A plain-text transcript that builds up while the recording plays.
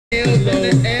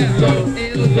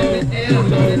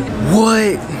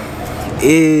What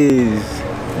is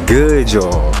good,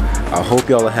 y'all? I hope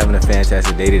y'all are having a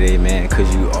fantastic day today, man,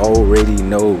 because you already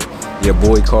know your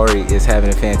boy Kari is having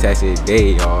a fantastic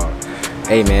day, y'all.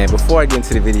 Hey man, before I get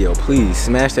into the video, please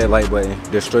smash that like button,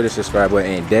 destroy the subscribe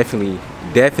button, and definitely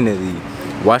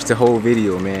watch the whole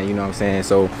video, man. You know what I'm saying?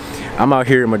 So I'm out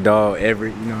here with my dog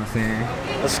Everett, you know what I'm saying?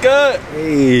 What's good?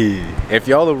 Hey, if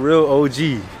y'all a real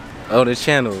OG on the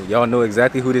channel, y'all know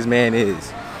exactly who this man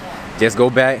is. Just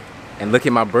go back and look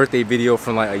at my birthday video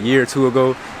from like a year or two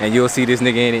ago, and you'll see this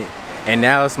nigga in it. And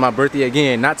now it's my birthday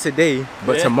again, not today,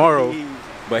 but tomorrow.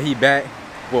 But he back.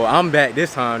 Well, I'm back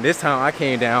this time. This time I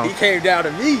came down. He came down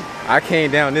to me. I came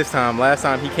down this time. Last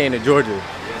time he came to Georgia.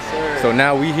 Yes, sir. So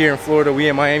now we here in Florida. We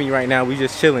in Miami right now. We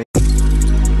just chilling.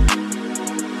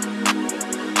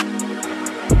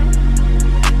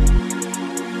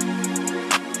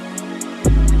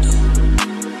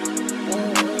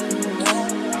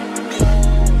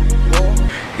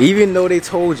 Even though they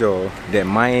told y'all that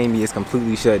Miami is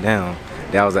completely shut down,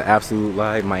 that was an absolute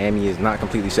lie. Miami is not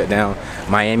completely shut down.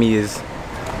 Miami is,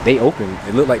 they open.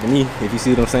 It looked like to me, if you see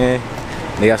what I'm saying.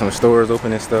 They got some stores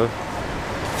open and stuff.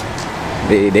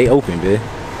 They open, bitch.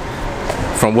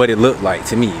 From what it looked like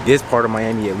to me. This part of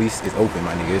Miami at least is open,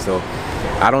 my nigga. So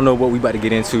I don't know what we about to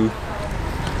get into.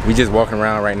 We just walking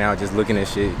around right now, just looking at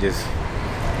shit, just,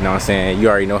 you know what I'm saying? You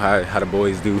already know how the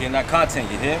boys do. Getting that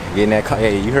content, you hear? Getting that,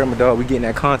 hey, you heard my dog, we getting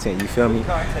that content, you feel me?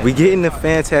 We getting the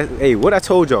fantastic, hey, what I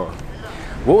told y'all.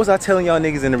 What was I telling y'all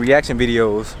niggas in the reaction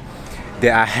videos?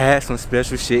 That I had some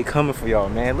special shit coming for y'all,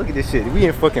 man. Look at this shit. We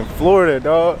in fucking Florida,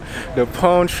 dog. The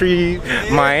palm trees,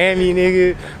 Miami,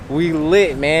 nigga. We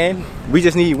lit, man. We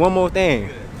just need one more thing.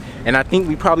 And I think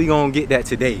we probably gonna get that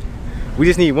today. We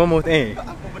just need one more thing.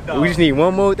 We just need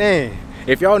one more thing.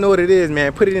 If y'all know what it is,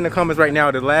 man, put it in the comments right now.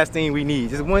 The last thing we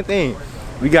need, just one thing.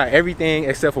 We got everything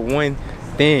except for one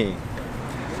thing.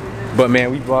 But man,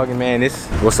 we vlogging, man. This,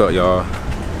 what's up, y'all?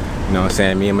 You know what I'm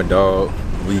saying? Me and my dog,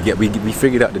 we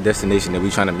figured out the destination that we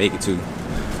trying to make it to.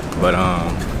 But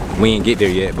we ain't get there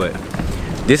yet. But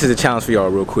this is a challenge for y'all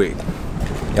real quick.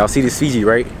 Y'all see this Fiji,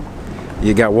 right?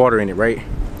 You got water in it, right?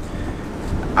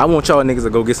 I want y'all niggas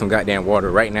to go get some goddamn water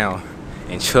right now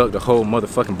and chug the whole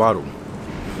motherfucking bottle.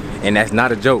 And that's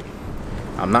not a joke.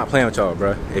 I'm not playing with y'all,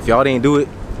 bro. If y'all didn't do it,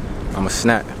 I'ma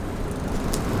snap.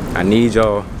 I need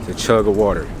y'all to chug a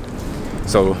water.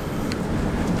 So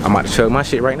I'm about to chug my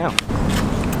shit right now.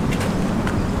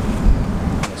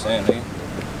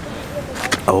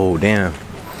 Oh damn.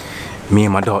 Me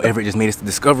and my dog Everett just made us the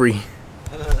discovery.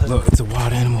 Look, it's a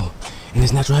wild animal in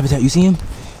his natural habitat. You see him?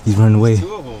 He's running away.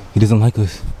 He doesn't like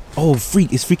us. Oh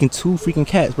freak, it's freaking two freaking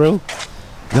cats, bro.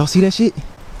 Y'all see that shit?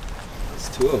 It's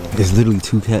two of them. There's literally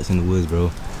two cats in the woods,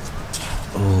 bro.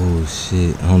 Oh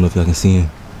shit. I don't know if y'all can see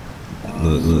him.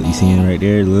 Look, you see him right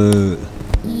there? Look.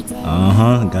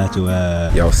 Got your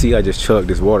ass. Y'all see I just chugged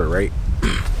this water, right?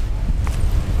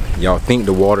 Y'all think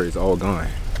the water is all gone,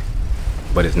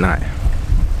 but it's not.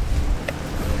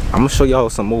 I'm gonna show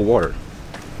y'all some more water,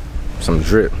 some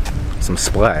drip, some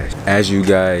splash. As you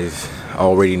guys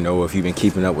already know, if you've been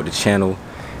keeping up with the channel,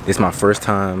 this is my first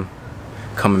time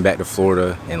coming back to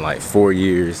Florida in like 4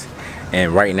 years.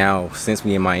 And right now, since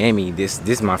we in Miami, this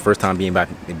is my first time being back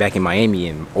in Miami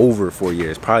in over 4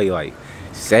 years, probably like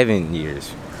 7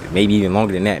 years, maybe even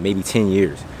longer than that, maybe 10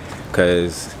 years.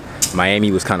 Cause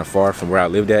Miami was kind of far from where I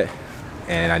lived at,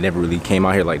 and I never really came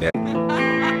out here like that.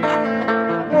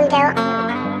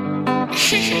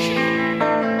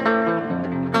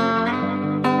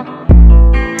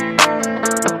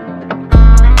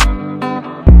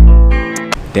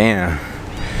 Damn.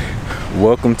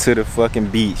 Welcome to the fucking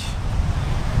beach.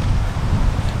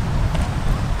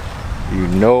 You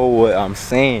know what I'm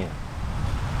saying?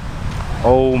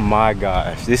 Oh my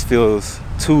gosh, this feels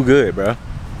too good, bro.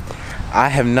 I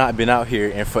have not been out here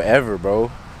in forever, bro.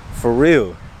 For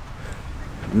real.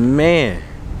 Man.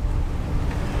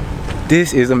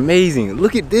 This is amazing.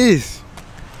 Look at this.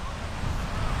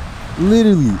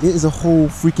 Literally, it is a whole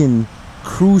freaking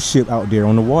cruise ship out there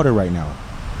on the water right now.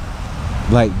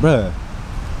 Like, bruh.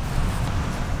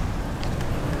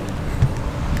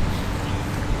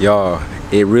 Y'all,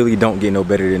 it really don't get no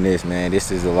better than this, man. This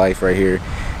is the life right here.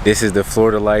 This is the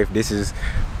Florida life. This is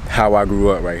how I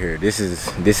grew up right here. This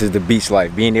is the beach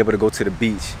life. Being able to go to the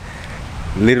beach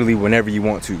literally whenever you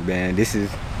want to, man. This is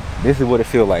what it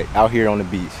feels like out here on the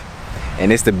beach.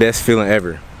 And it's the best feeling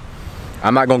ever.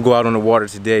 I'm not gonna go out on the water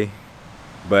today,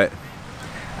 but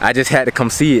I just had to come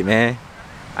see it, man.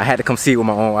 I had to come see it with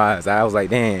my own eyes. I was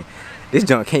like, dang, this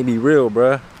junk can't be real,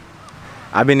 bruh.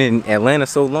 I've been in Atlanta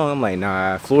so long, I'm like,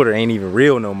 nah, Florida ain't even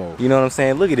real no more. You know what I'm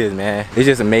saying? Look at this, man. It's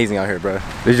just amazing out here, bro.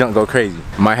 This junk go crazy.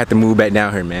 Might have to move back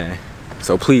down here, man.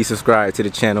 So please subscribe to the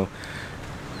channel.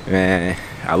 Man,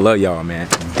 I love y'all, man.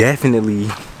 Definitely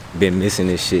been missing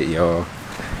this shit, y'all.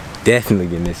 Definitely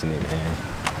been missing it, man.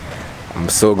 I'm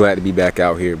so glad to be back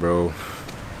out here, bro.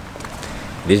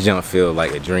 This jump feel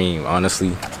like a dream,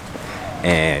 honestly.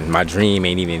 And my dream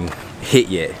ain't even hit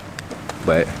yet.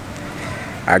 But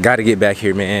I gotta get back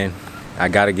here, man. I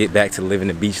gotta get back to living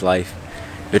the beach life,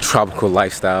 the tropical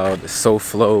lifestyle, the soul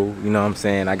flow, you know what I'm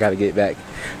saying? I gotta get back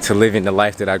to living the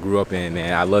life that I grew up in,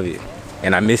 man. I love it,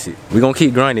 and I miss it. We gonna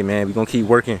keep grinding, man. We gonna keep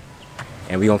working,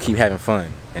 and we gonna keep having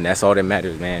fun. And that's all that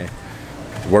matters, man.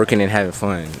 Working and having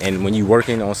fun. And when you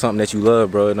working on something that you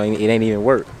love, bro, it ain't even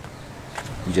work.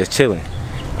 You just chilling.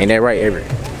 Ain't that right, Everett?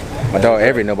 My dog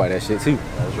Everett know about that shit too.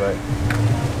 That's right.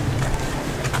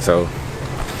 So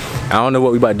I don't know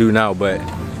what we about to do now, but We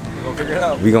gonna figure it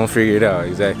out. we gonna figure it out,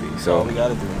 exactly. So All we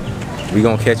gotta do. we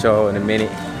gonna catch y'all in a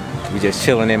minute. We just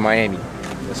chilling in Miami.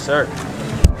 Yes, sir.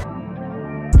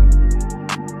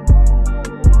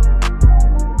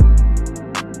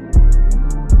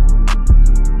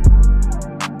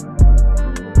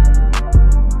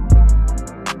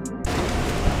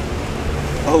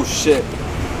 Oh shit.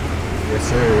 Yes,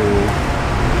 sir.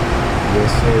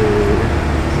 Yes, sir.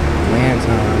 Land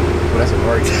time. Oh, that's a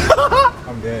Rory.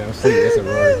 I'm dead. I'm asleep. That's a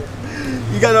Rory.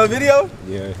 You got no video?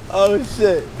 Yeah. Oh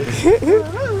shit.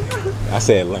 I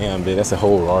said lamb, bitch. That's a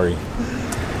whole Rory.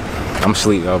 I'm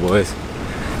asleep, y'all boys.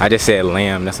 I just said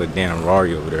lamb. That's a damn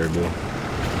Rory over there, dude.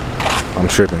 I'm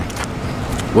tripping.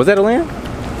 Was that a lamb?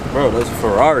 Bro, that's a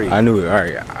Ferrari. I knew it. All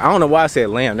right. I don't know why I said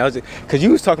lamb. That was just, cause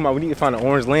you was talking about we need to find an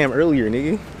orange lamb earlier,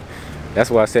 nigga. That's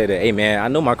why I said that. Hey man, I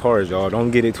know my cars, y'all.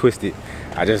 Don't get it twisted.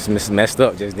 I just messed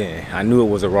up just then. I knew it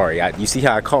was a Rari. You see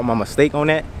how I caught my mistake on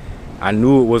that? I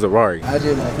knew it was a Rari. I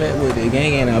just flex with the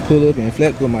gang and I pull up and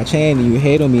flex with my chain and you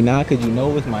hate on me now cause you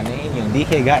know it's my name. Young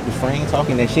DK got the frame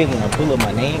talking that shit when I pull up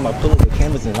my name. I pull up the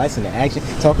cameras and lights in the action.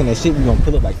 Talking that shit, we gonna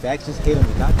pull up like factions. Hate on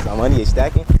me now cause my money is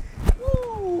stacking.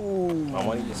 My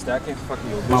money is stacking. Fucking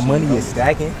your bitch. My money is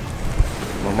stacking.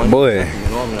 My money Boy. is stacking. You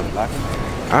know I'm not blocking.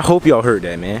 I hope y'all heard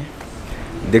that, man.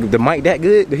 The mic that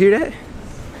good to hear that?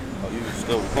 Oh, you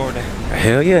still recording?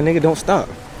 Hell yeah, nigga, don't stop.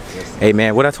 Hey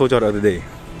man, what I told y'all the other day.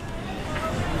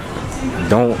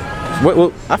 Don't,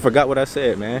 what, I forgot what I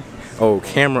said, man. Oh,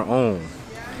 camera on.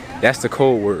 That's the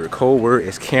code word. Code word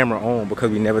is camera on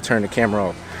because we never turn the camera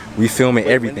off. We filming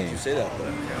everything. When did you say that, bro?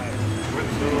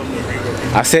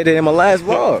 I said it in my last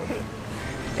vlog.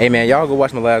 Hey man, y'all go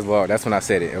watch my last vlog. That's when I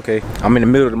said it, okay? I'm in the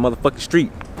middle of the motherfucking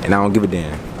street and I don't give a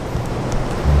damn.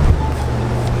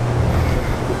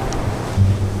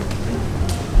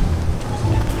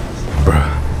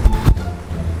 Bruh.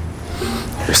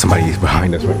 There's somebody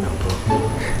behind us right now, bro.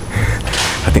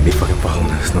 I think they fucking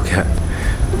following us, no cap.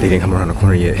 They didn't come around the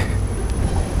corner yet.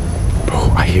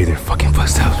 Bro, I hear their fucking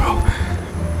footsteps, bro.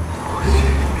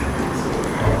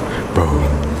 Bro,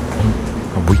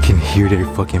 we can hear their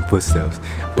fucking footsteps,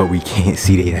 but we can't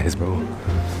see their ass, bro.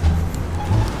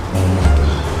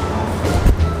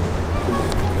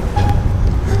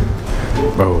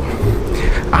 Bro,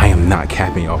 I am not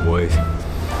capping y'all boys.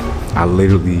 I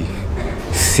literally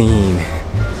seen,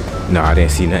 no, I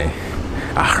didn't see nothing.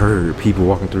 I heard people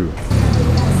walking through.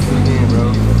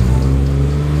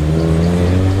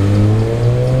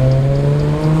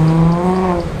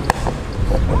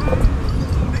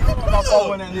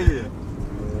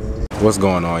 What's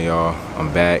going on, y'all?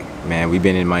 I'm back, man. We've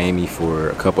been in Miami for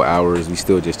a couple hours. We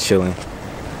still just chilling.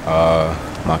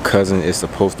 My cousin is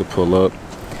supposed to pull up.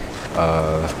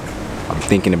 I'm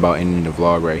thinking about ending the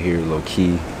vlog right here, low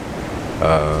key.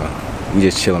 We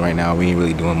just chilling right now. We ain't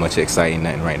really doing much exciting,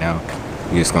 nothing right now.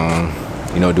 We just gonna,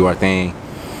 you know, do our thing.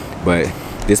 But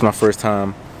this is my first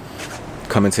time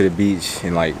coming to the beach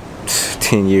in like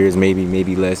 10 years,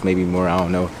 maybe less, maybe more, I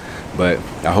don't know. But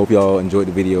I hope y'all enjoyed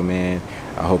the video, man.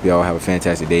 I hope y'all have a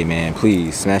fantastic day, man.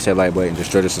 Please smash that like button,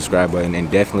 destroy the subscribe button,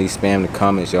 and definitely spam the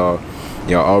comments, y'all.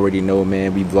 Y'all already know,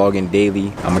 man, we vlogging daily.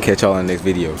 I'm gonna catch y'all in the next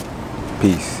video.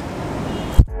 Peace.